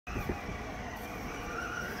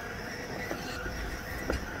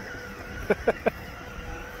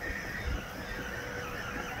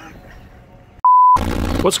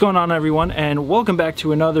What's going on, everyone, and welcome back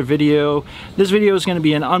to another video. This video is going to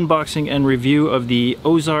be an unboxing and review of the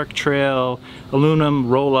Ozark Trail aluminum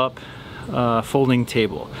roll-up folding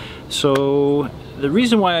table. So the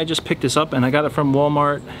reason why I just picked this up, and I got it from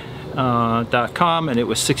Walmart.com, and it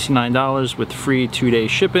was $69 with free 2-day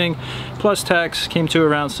shipping plus tax, came to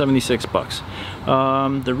around 76 bucks.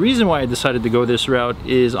 The reason why I decided to go this route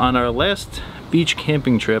is on our last beach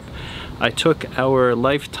camping trip, I took our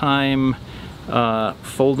lifetime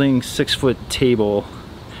folding 6-foot table,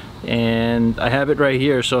 and I have it right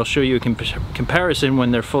here, so I'll show you a comparison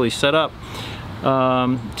when they're fully set up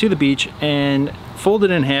to the beach and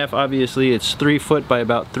folded in half. Obviously it's 3 foot by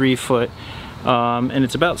about 3 foot, and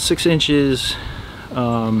it's about 6 inches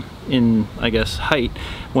in, I guess, height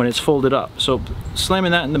when it's folded up. So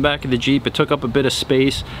slamming that in the back of the Jeep, it took up a bit of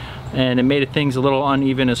space and it made things a little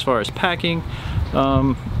uneven as far as packing.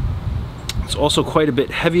 It's also quite a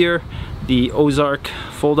bit heavier. The Ozark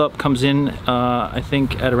fold-up comes in, I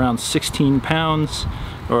think, at around 16 pounds,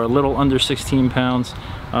 or a little under 16 pounds.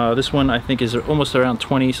 This one, I think, is almost around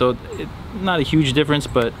 20, so not a huge difference,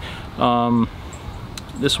 but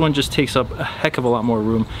this one just takes up a heck of a lot more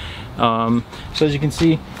room. So as you can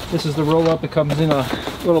see, this is the roll-up. It comes in a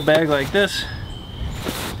little bag like this.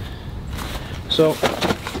 So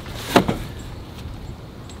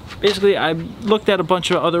basically, I looked at a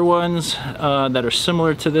bunch of other ones that are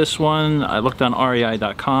similar to this one. I looked on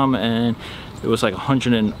REI.com and it was like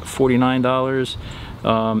 $149,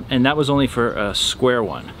 and that was only for a square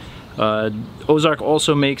one. Ozark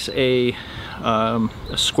also makes a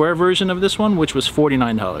square version of this one, which was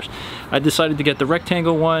 $49. I decided to get the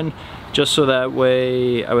rectangle one just so that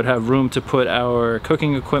way I would have room to put our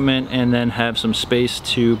cooking equipment and then have some space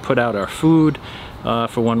to put out our food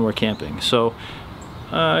for when we're camping. So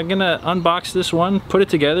I'm gonna unbox this one, put it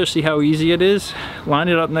together, see how easy it is, line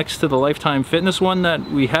it up next to the Lifetime Fitness one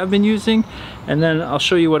that we have been using, and then I'll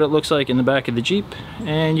show you what it looks like in the back of the Jeep,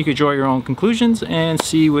 and you could draw your own conclusions and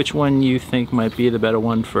see which one you think might be the better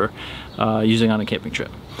one for using on a camping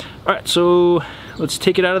trip. Alright, so let's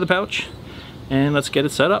take it out of the pouch and let's get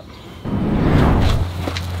it set up.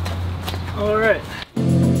 Alright.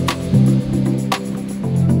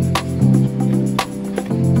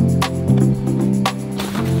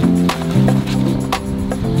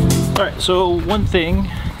 Alright, so one thing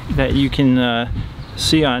that you can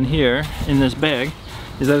see on here in this bag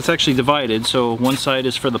is that it's actually divided. So one side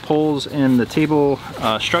is for the poles and the table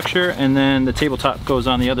structure, and then the tabletop goes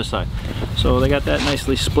on the other side. So they got that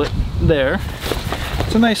nicely split there.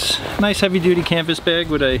 It's a nice heavy-duty canvas bag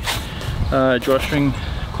with a drawstring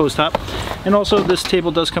closed top. And also this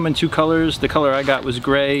table does come in 2 colors. The color I got was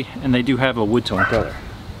gray, and they do have a wood tone color.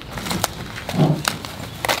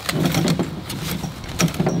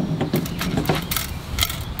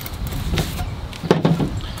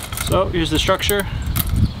 So here's the structure.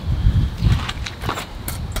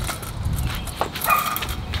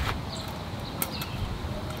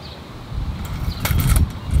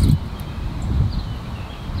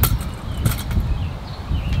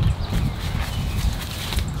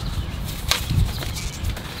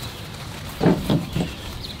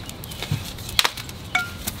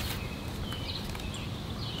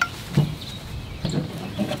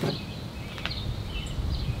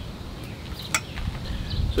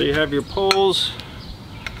 So you have your poles,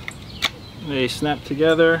 they snap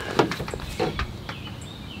together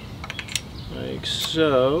like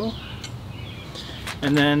so,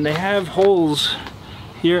 and then they have holes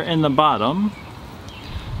here in the bottom.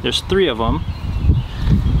 There's 3 of them,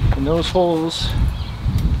 and those holes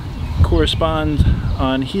correspond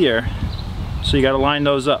on here, so you got to line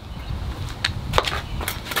those up.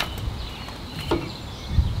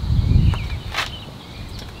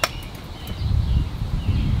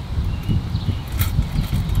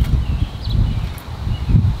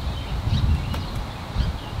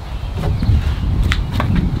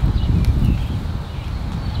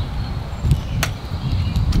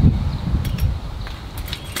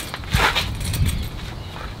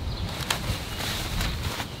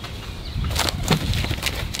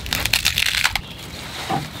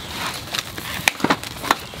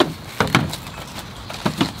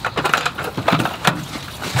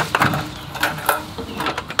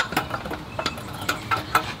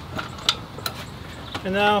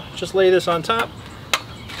 And now just lay this on top.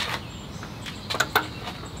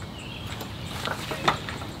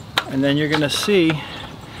 And then you're gonna see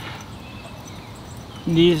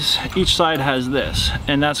these, each side has this,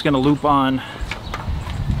 and that's gonna loop on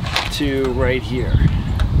to right here.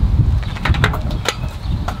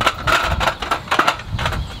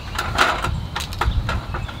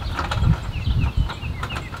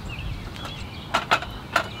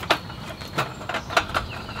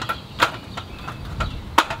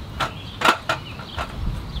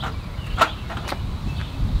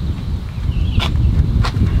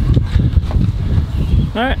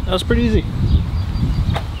 Alright, that was pretty easy.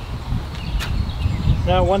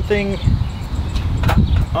 Now one thing,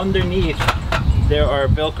 underneath there are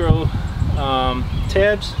Velcro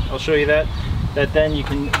tabs. I'll show you that then you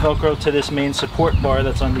can Velcro to this main support bar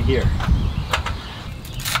that's under here.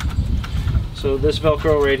 So this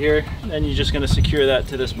Velcro right here, then you're just going to secure that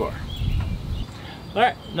to this bar.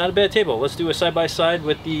 Alright, not a bad table. Let's do a side-by-side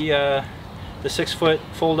with the 6-foot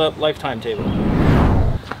fold-up lifetime table.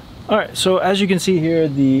 Alright, so as you can see here,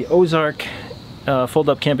 the Ozark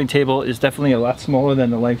fold-up camping table is definitely a lot smaller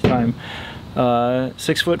than the lifetime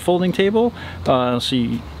 6-foot folding table.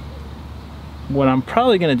 So what I'm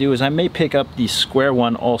probably going to do is I may pick up the square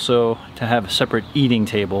one also to have a separate eating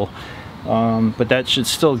table, but that should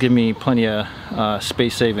still give me plenty of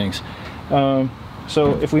space savings.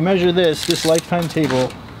 So if we measure this lifetime table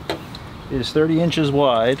is 30 inches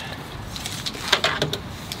wide,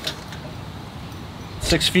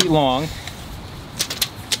 6 feet long,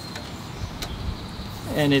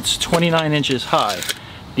 and it's 29 inches high.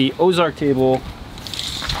 The Ozark table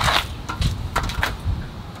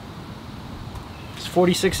is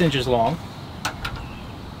 46 inches long,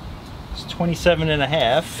 it's 27 and a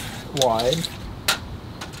half wide,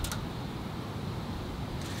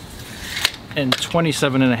 and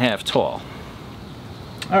 27 and a half tall.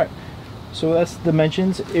 Alright, so that's the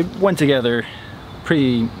dimensions. It went together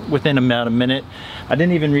pretty within about a minute. I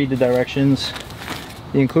didn't even read the directions.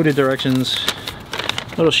 The included directions,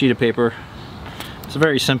 little sheet of paper. It's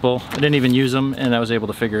very simple. I didn't even use them and I was able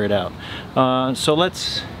to figure it out. So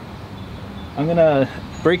I'm gonna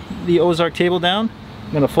break the Ozark table down,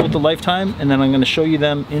 I'm gonna fold the lifetime, and then I'm gonna show you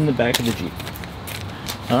them in the back of the Jeep.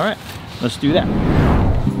 Alright, let's do that.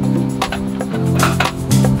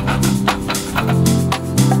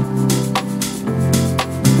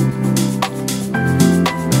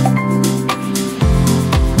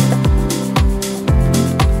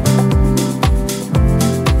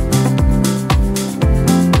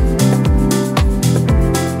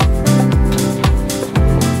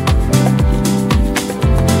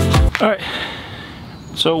 Alright,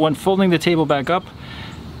 so when folding the table back up,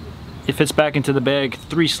 it fits back into the bag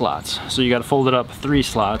 3 slots. So you got to fold it up 3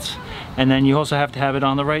 slots, and then you also have to have it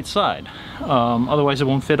on the right side. Otherwise it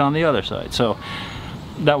won't fit on the other side. So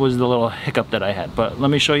that was the little hiccup that I had. But let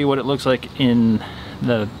me show you what it looks like in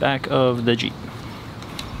the back of the Jeep.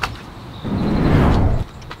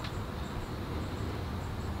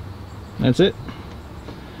 That's it.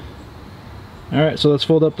 Alright, so let's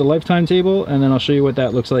fold up the lifetime table and then I'll show you what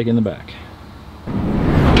that looks like in the back.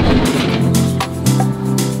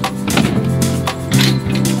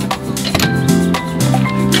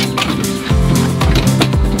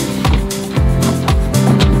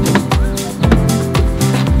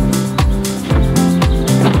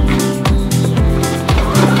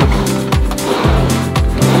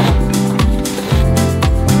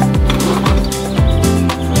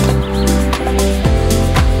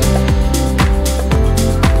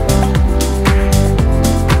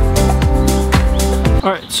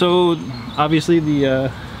 So obviously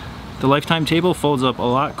the lifetime table folds up a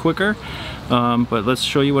lot quicker, but let's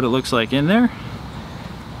show you what it looks like in there,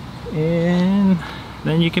 and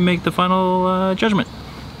then you can make the final judgment.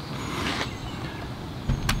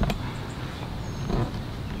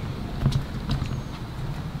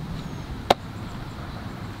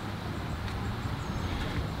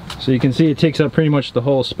 So you can see it takes up pretty much the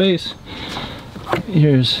whole space.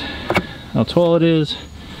 Here's how tall it is.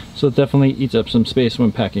 So it definitely eats up some space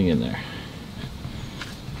when packing in there.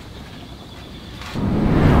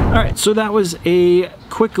 Alright, so that was a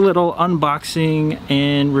quick little unboxing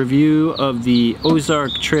and review of the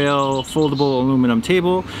Ozark Trail foldable aluminum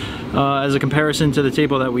table as a comparison to the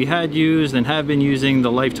table that we had used and have been using,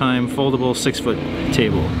 the Lifetime foldable 6-foot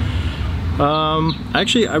table.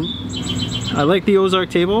 Actually, I like the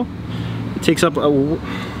Ozark table. It takes up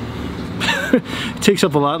it takes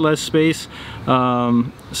up a lot less space,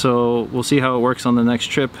 so we'll see how it works on the next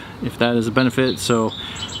trip, if that is a benefit. So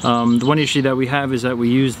the one issue that we have is that we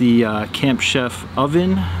use the Camp Chef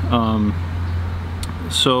oven,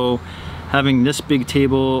 so having this big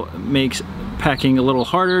table makes packing a little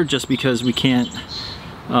harder just because we can't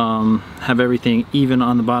have everything even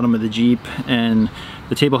on the bottom of the Jeep, and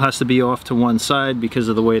the table has to be off to one side because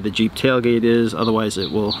of the way the Jeep tailgate is, otherwise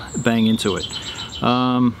it will bang into it.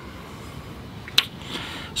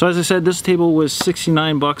 So as I said, this table was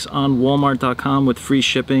 69 bucks on Walmart.com with free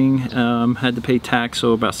shipping. Had to pay tax,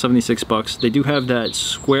 so about 76 bucks. They do have that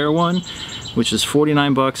square one which is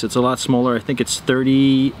 49 bucks. It's a lot smaller. I think it's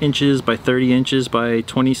 30 inches by 30 inches by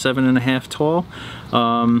 27.5 tall.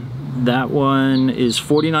 That one is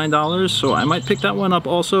 $49, so I might pick that one up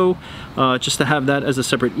also, just to have that as a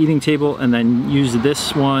separate eating table, and then use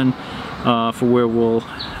this one for where we'll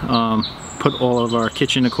put all of our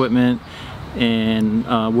kitchen equipment and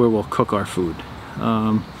where we'll cook our food.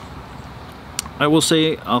 I will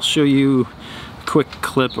say, I'll show you a quick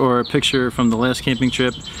clip or a picture from the last camping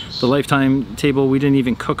trip. The Lifetime table, we didn't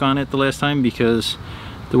even cook on it the last time because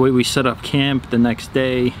the way we set up camp the next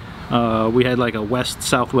day, we had like a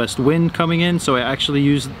west-southwest wind coming in, so I actually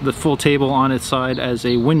used the full table on its side as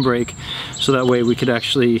a windbreak, so that way we could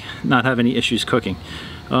actually not have any issues cooking.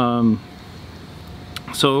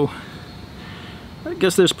 So I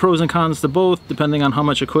guess there's pros and cons to both depending on how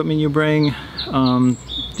much equipment you bring. The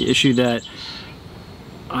issue that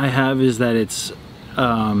I have is that it's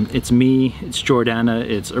me, it's Jordana,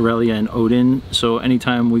 it's Aurelia, and Odin. So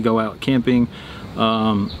anytime we go out camping,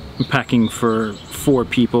 packing for 4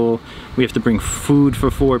 people, we have to bring food for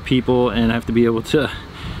 4 people, and have to be able to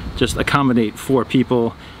just accommodate 4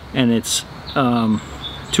 people, and it's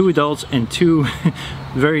 2 adults and 2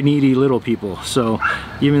 very needy little people. So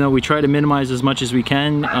even though we try to minimize as much as we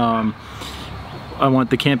can, I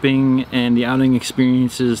want the camping and the outing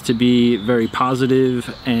experiences to be very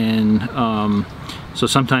positive, and so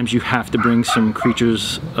sometimes you have to bring some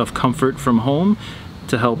creatures of comfort from home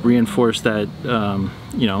to help reinforce that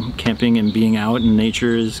you know, camping and being out in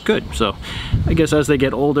nature is good. So I guess as they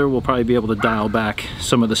get older, we'll probably be able to dial back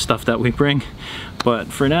some of the stuff that we bring, but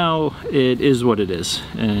for now it is what it is.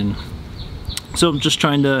 And so I'm just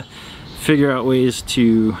trying to figure out ways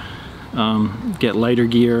to get lighter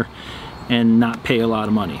gear and not pay a lot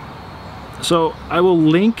of money. So I will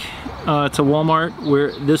link to Walmart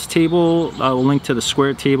where this table, I will link to the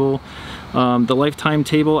square table. The Lifetime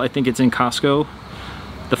table, I think it's in Costco.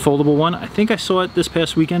 The foldable one, I think I saw it this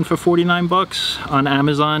past weekend for 49 bucks. On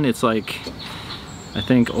Amazon, it's like, I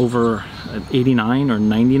think over 89 or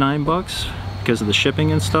 99 bucks because of the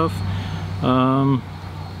shipping and stuff. And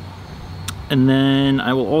then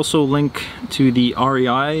I will also link to the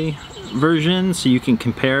REI version so you can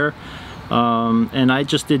compare. And I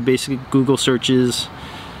just did basic Google searches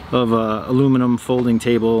of aluminum folding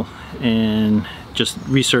table and just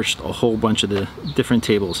researched a whole bunch of the different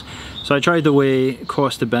tables. So I tried to weigh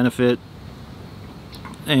cost to benefit,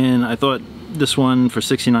 and I thought this one for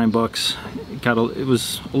 69 bucks, it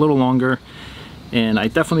was a little longer, and I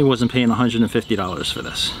definitely wasn't paying $150 for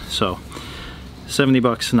this. So 70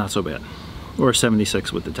 bucks, not so bad, or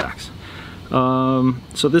 76 with the tax.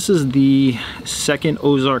 So this is the second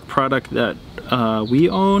Ozark product that we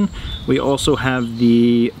own. We also have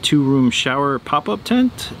the 2-room shower pop-up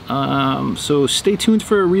tent. So stay tuned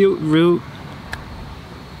for a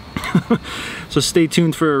so stay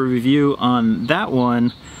tuned for a review on that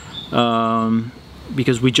one,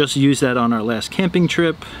 because we just used that on our last camping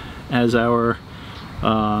trip as our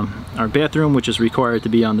bathroom, which is required to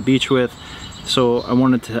be on the beach with. So I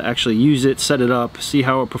wanted to actually use it, set it up, see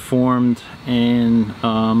how it performed, and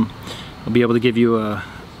I'll be able to give you a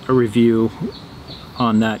review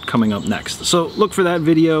on that coming up next. So look for that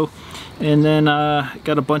video, and then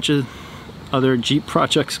got a bunch of other Jeep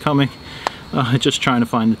projects coming, just trying to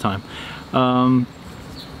find the time.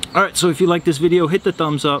 Alright, so if you like this video, hit the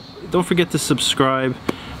thumbs up, don't forget to subscribe.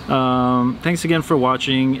 Thanks again for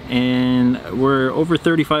watching, and we're over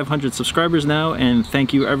 3,500 subscribers now, and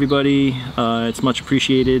thank you everybody. It's much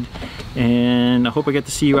appreciated, and I hope I get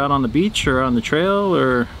to see you out on the beach or on the trail,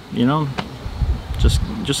 or you know,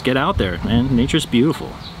 just get out there, man. Nature's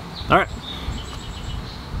beautiful. All right.